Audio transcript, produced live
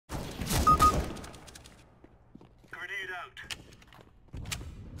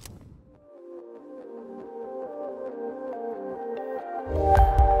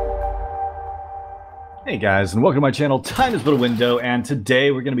Hey guys, and welcome to my channel, Time is But a Window, and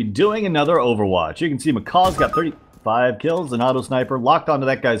today we're going to be doing another Overwatch. You can see McCaw's got 35 kills, an auto sniper locked onto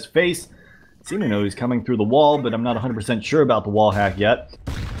that guy's face. Seem to know he's coming through the wall, but I'm not 100% sure about the wall hack yet.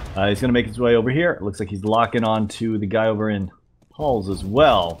 He's going to make his way over here. It looks like he's locking onto the guy over in Halls as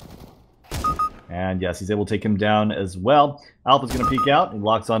well. And yes, he's able to take him down as well. Alpha's going to peek out, he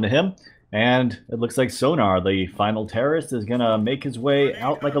locks onto him. And it looks like Sonar, the final terrorist, is going to make his way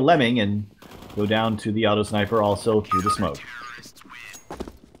out like a lemming and go down to the auto sniper also through the smoke.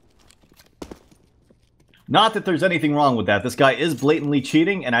 Not that there's anything wrong with that. This guy is blatantly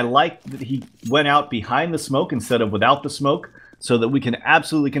cheating, and I like that he went out behind the smoke instead of without the smoke, so that we can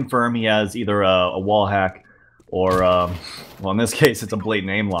absolutely confirm he has either a wall hack or, well, in this case, it's a blatant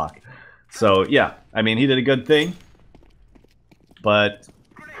aim lock. So, yeah, I mean, he did a good thing, but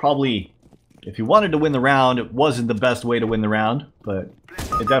probably, if he wanted to win the round, it wasn't the best way to win the round, but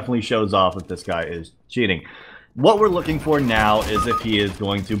it definitely shows off if this guy is cheating. What we're looking for now is if he is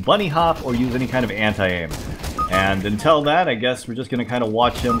going to bunny hop or use any kind of anti-aim. And until that, I guess we're just going to kind of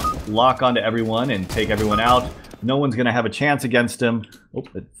watch him lock onto everyone and take everyone out. No one's going to have a chance against him. Oh,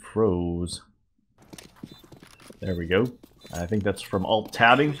 it froze. There we go. I think that's from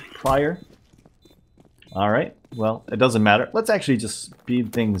alt-tabbing prior. Alright, well, it doesn't matter. Let's actually just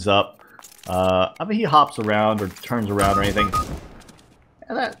speed things up. I mean, he hops around or turns around or anything.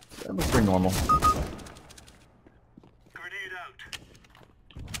 And that looks pretty normal.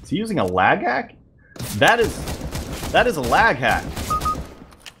 Is he using a lag hack? That is a lag hack.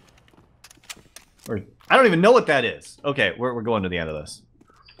 Or I don't even know what that is. Okay, we're going to the end of this.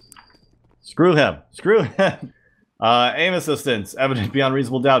 Screw him. Screw him. Aim assistance, evident beyond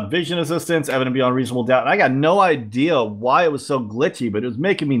reasonable doubt. Vision assistance, evident beyond reasonable doubt. And I got no idea why it was so glitchy, but it was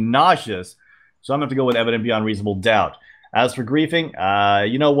making me nauseous. So I'm going to have to go with evident beyond reasonable doubt. As for griefing,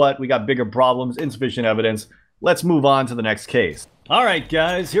 you know what? We got bigger problems, insufficient evidence. Let's move on to the next case. Alright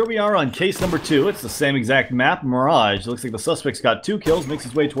guys, here we are on case number 2. It's the same exact map, Mirage. It looks like the suspect's got 2 kills, makes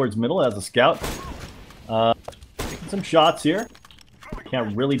his way towards middle as a scout. Taking some shots here.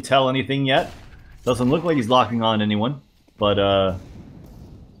 Can't really tell anything yet. Doesn't look like he's locking on anyone, but doesn't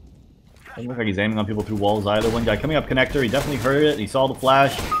look like he's aiming on people through walls either. One guy coming up connector, he definitely heard it, he saw the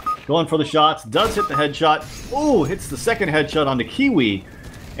flash. Going for the shots, does hit the headshot. Ooh, hits the second headshot onto Kiwi,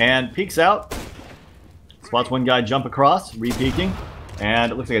 and peeks out. Spots one guy jump across, re-peeking,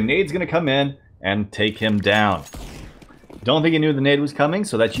 and it looks like a nade's going to come in and take him down. Don't think he knew the nade was coming,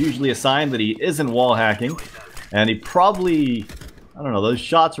 so that's usually a sign that he isn't wall hacking. And he probably, I don't know, those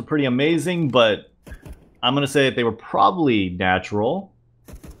shots were pretty amazing, but I'm going to say that they were probably natural.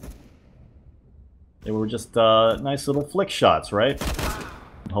 They were just nice little flick shots, right?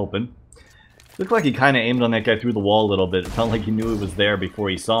 I'm hoping. Looked like he kind of aimed on that guy through the wall a little bit. It felt like he knew he was there before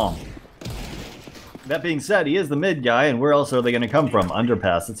he saw him. That being said, he is the mid guy, and where else are they going to come from?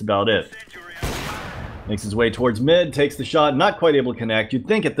 Underpass, that's about it. Makes his way towards mid, takes the shot, not quite able to connect. You'd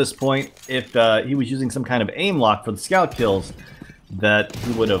think at this point, if he was using some kind of aim lock for the scout kills, that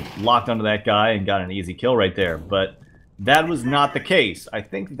he would have locked onto that guy and got an easy kill right there. But that was not the case. I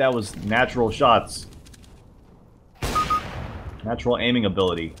think that was natural shots. Natural aiming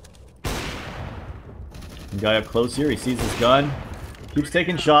ability. The guy up close here, he sees his gun. Keeps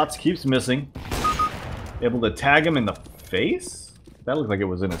taking shots, keeps missing. Able to tag him in the face? That looked like it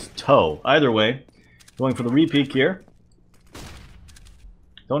was in his toe. Either way, going for the re-peek here.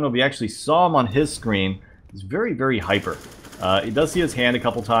 Don't know if he actually saw him on his screen. He's very, very hyper. He does see his hand a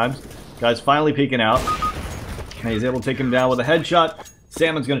couple times. Guy's finally peeking out. And he's able to take him down with a headshot.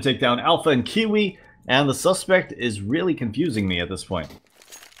 Salmon's going to take down Alpha and Kiwi. And the suspect is really confusing me at this point.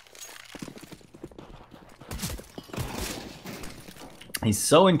 He's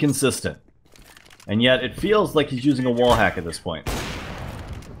so inconsistent. And yet it feels like he's using a wall hack at this point.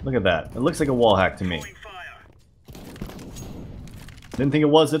 Look at that. It looks like a wall hack to me. Didn't think it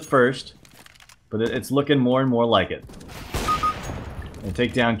was at first, but it's looking more and more like it. And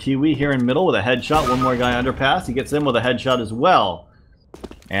take down Kiwi here in middle with a headshot. One more guy underpass. He gets in with a headshot as well.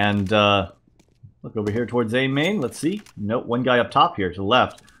 And look over here towards A main. Let's see. Nope, one guy up top here to the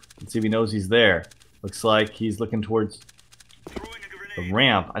left. Let's see if he knows he's there. Looks like he's looking towards the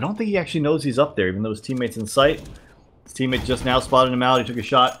ramp. I don't think he actually knows he's up there, even though his teammate's in sight. His teammate just now spotted him out. He took a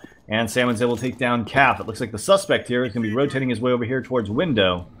shot, and Salmon's able to take down Calf. It looks like the suspect here is going to be rotating his way over here towards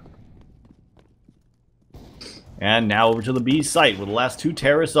window. And now over to the B site, where the last 2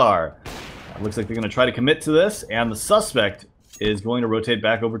 terrorists are. It looks like they're going to try to commit to this, and the suspect is going to rotate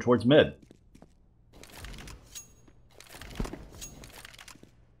back over towards mid.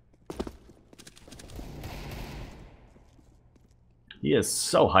 He is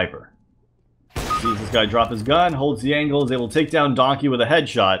so hyper. Sees this guy drop his gun, holds the angle, is able to take down Donkey with a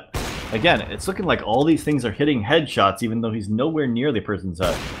headshot. Again, it's looking like all these things are hitting headshots, even though he's nowhere near the person's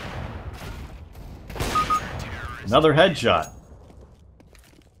head. Another headshot.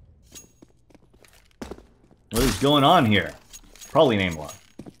 What is going on here? Probably an aim lock.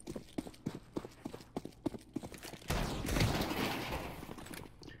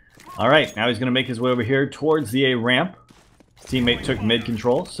 Alright, now he's going to make his way over here towards the A ramp. His teammate took mid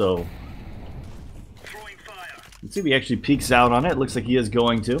control, so... let's see if he actually peeks out on it. Looks like he is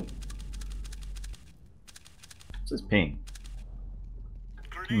going to. What's his ping?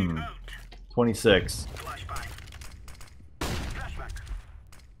 26.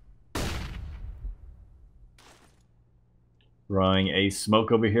 Throwing a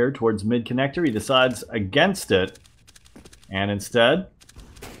smoke over here towards mid connector. He decides against it. And instead,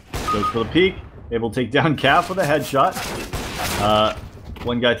 goes for the peek. Able to take down Calf with a headshot.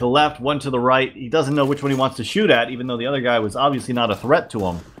 One guy to the left, one to the right. He doesn't know which one he wants to shoot at, even though the other guy was obviously not a threat to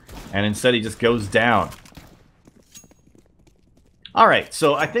him. And instead he just goes down. Alright,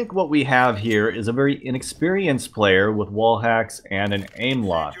 so I think what we have here is a very inexperienced player with wall hacks and an aim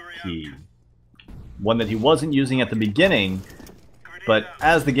lock key. One that he wasn't using at the beginning, but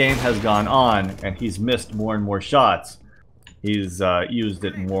as the game has gone on and he's missed more and more shots, he's used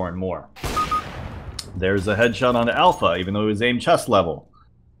it more and more. There's a headshot onto Alpha, even though he was aim chest level.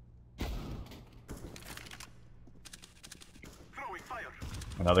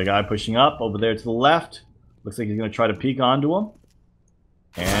 Another guy pushing up over there to the left. Looks like he's going to try to peek onto him.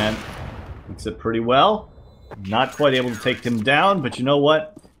 And peeks it pretty well. Not quite able to take him down, but you know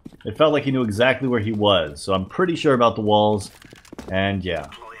what? It felt like he knew exactly where he was. So I'm pretty sure about the walls. And yeah.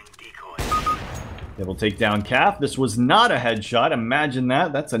 Able to take down Calf. This was not a headshot. Imagine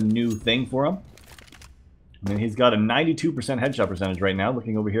that. That's a new thing for him. I mean, he's got a 92% headshot percentage right now.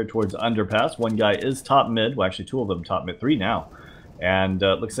 Looking over here towards underpass. One guy is top mid. Well, actually, two of them top mid. Three now. And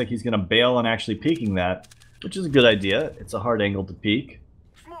looks like he's going to bail on actually peeking that, which is a good idea. It's a hard angle to peek,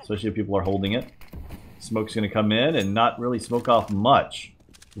 especially if people are holding it. Smoke's going to come in and not really smoke off much,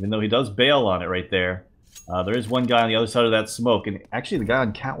 even though he does bail on it right there. There is one guy on the other side of that smoke, and actually the guy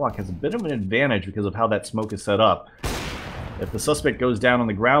on Catwalk has a bit of an advantage because of how that smoke is set up. If the suspect goes down on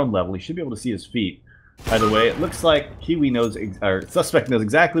the ground level, he should be able to see his feet. Either way, it looks like Kiwi knows, or suspect knows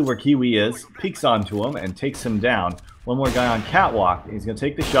exactly where Kiwi is, peeks onto him, and takes him down. One more guy on Catwalk. He's going to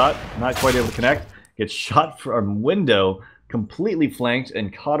take the shot, not quite able to connect, gets shot from window, completely flanked,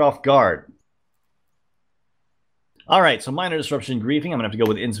 and caught off guard. Alright, so minor disruption griefing. I'm going to have to go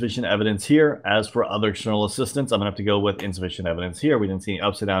with insufficient evidence here. As for other external assistance, I'm going to have to go with insufficient evidence here. We didn't see any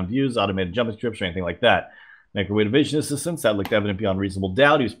upside down views, automated jumping scripts, or anything like that. Microwave vision assistance, that looked evident beyond reasonable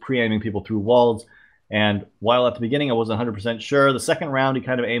doubt. He was pre-aiming people through walls. And while at the beginning I wasn't 100% sure, the second round he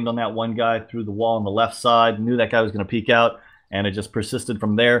kind of aimed on that one guy through the wall on the left side, knew that guy was going to peek out, and it just persisted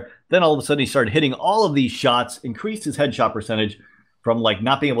from there. Then all of a sudden he started hitting all of these shots, increased his headshot percentage from like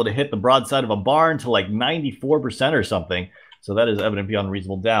not being able to hit the broadside of a barn to like 94% or something. So that is evident beyond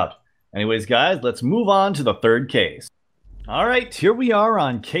reasonable doubt. Anyways, guys, let's move on to the third case. All right, here we are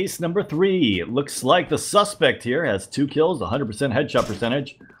on case number 3. It looks like the suspect here has 2 kills, 100% headshot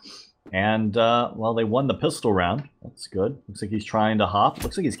percentage. And, well, they won the pistol round. That's good. Looks like he's trying to hop.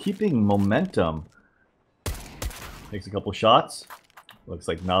 Looks like he's keeping momentum. Takes a couple shots. Looks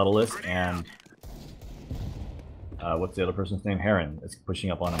like Nautilus and... what's the other person's name? Heron is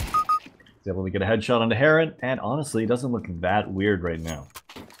pushing up on him. He's able to get a headshot onto Heron. And honestly, it doesn't look that weird right now.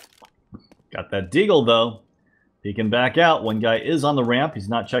 Got that deagle, though. He can back out. One guy is on the ramp. He's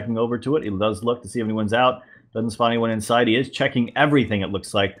not checking over to it. He does look to see if anyone's out. Doesn't spot anyone inside. He is checking everything, it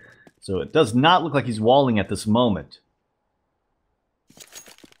looks like. So it does not look like he's walling at this moment.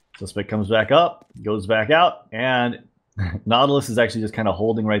 Suspect comes back up, goes back out, and Nautilus is actually just kind of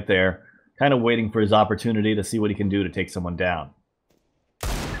holding right there, kind of waiting for his opportunity to see what he can do to take someone down.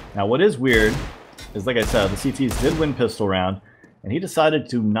 Now what is weird is, like I said, the CTs did win pistol round, and he decided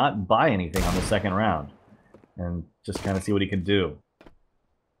to not buy anything on the second round, and just kind of see what he can do.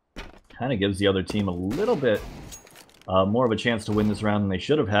 Kind of gives the other team a little bit more of a chance to win this round than they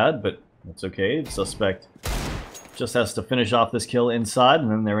should have had, but that's okay. The suspect just has to finish off this kill inside, and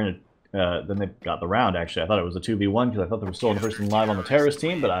then they're in a, then they've got the round, actually. I thought it was a 2v1 because I thought there was still a person live on the terrorist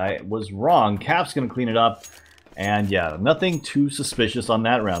team, but I was wrong. Cap's going to clean it up, and yeah, nothing too suspicious on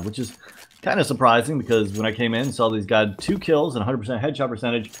that round, which is kind of surprising because when I came in, saw these guys 2 kills and 100% headshot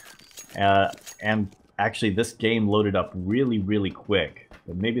percentage, and actually this game loaded up really, really quick.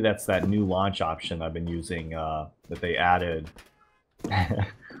 But maybe that's that new launch option I've been using that they added.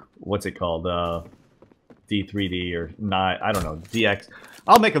 What's it called? D3D or not, I don't know, DX.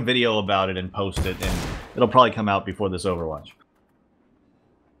 I'll make a video about it and post it, and it'll probably come out before this Overwatch.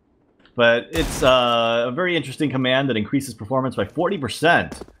 But it's a very interesting command that increases performance by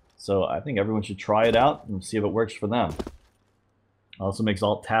 40%. So I think everyone should try it out and see if it works for them. Also makes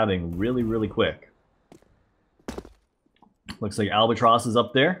alt-tabbing really, really quick. Looks like Albatross is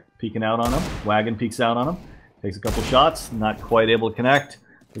up there, peeking out on him. Wagon peeks out on him. Takes a couple shots, not quite able to connect.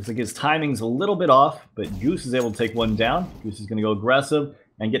 Looks like his timing's a little bit off, but Goose is able to take one down. Goose is going to go aggressive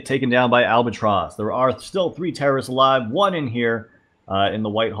and get taken down by Albatross. There are still 3 terrorists alive, 1 in here in the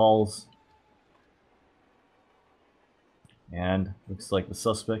White Halls. And looks like the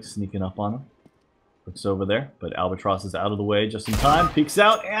suspect's sneaking up on him. Looks over there, but Albatross is out of the way just in time. Peeks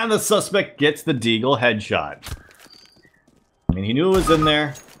out, and the suspect gets the Deagle headshot. I mean, he knew it was in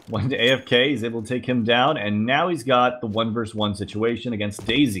there. Went to AFK, he's able to take him down, and now he's got the 1 versus 1 situation against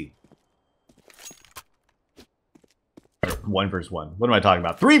Daisy. 1 versus 1. What am I talking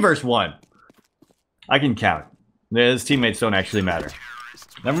about? 3 versus 1! I can count. His teammates don't actually matter.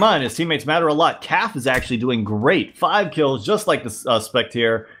 Never mind, his teammates matter a lot. Calf is actually doing great. 5 kills, just like the suspect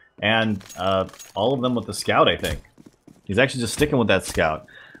here, and all of them with the scout, I think. He's actually just sticking with that scout.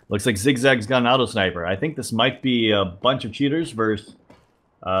 Looks like Zigzag's got an auto sniper. I think this might be a bunch of cheaters versus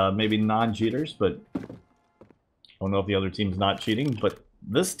maybe non-cheaters, but I don't know if the other team's not cheating, but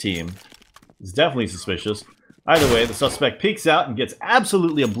this team is definitely suspicious. Either way, the suspect peeks out and gets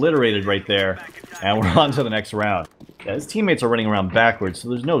absolutely obliterated right there, and we're on to the next round. Yeah, his teammates are running around backwards, so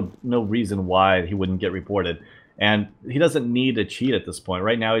there's no reason why he wouldn't get reported. And he doesn't need to cheat at this point.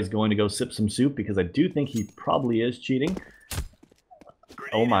 Right now he's going to go sip some soup, because I do think he probably is cheating.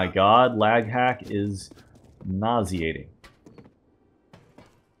 Oh my god, lag hack is nauseating.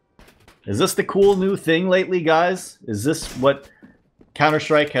 Is this the cool new thing lately, guys? Is this what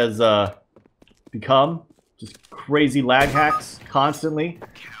Counter-Strike has become? Just crazy lag hacks constantly?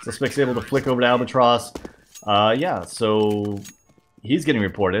 Suspect's able to flick over to Albatross. Yeah, so he's getting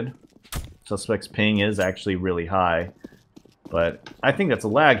reported. Suspect's ping is actually really high. But I think that's a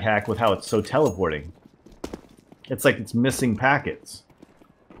lag hack with how it's so teleporting. It's like it's missing packets.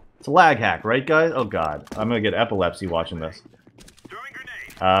 It's a lag hack, right, guys? Oh god, I'm gonna get epilepsy watching this.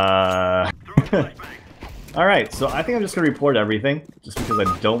 Alright, so I think I'm just gonna report everything, just because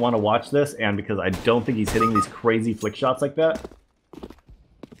I don't want to watch this, and because I don't think he's hitting these crazy flick shots like that.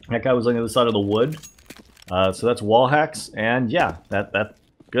 That guy was on the other side of the wood. So that's wall hacks, and yeah, that's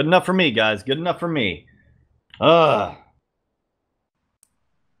good enough for me, guys. Good enough for me.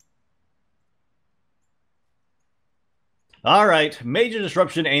 Alright, major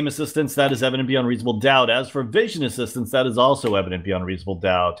disruption, aim assistance, that is evident beyond reasonable doubt. As for vision assistance, that is also evident beyond reasonable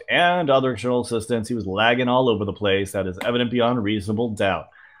doubt. And other external assistance, he was lagging all over the place, that is evident beyond reasonable doubt.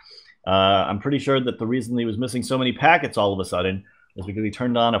 I'm pretty sure that the reason he was missing so many packets all of a sudden was because he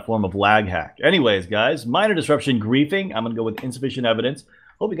turned on a form of lag hack. Anyways, guys, minor disruption, griefing, I'm going to go with insufficient evidence.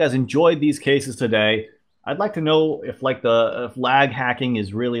 Hope you guys enjoyed these cases today. I'd like to know if if lag hacking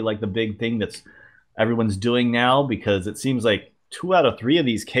is really like the big thing that's everyone's doing now, because it seems like 2 out of 3 of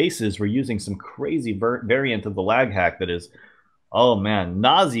these cases were using some crazy variant of the lag hack that is, oh man,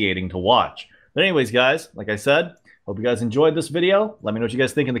 nauseating to watch. But anyways, guys, like I said, hope you guys enjoyed this video. Let me know what you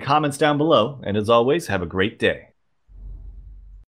guys think in the comments down below. And as always, have a great day.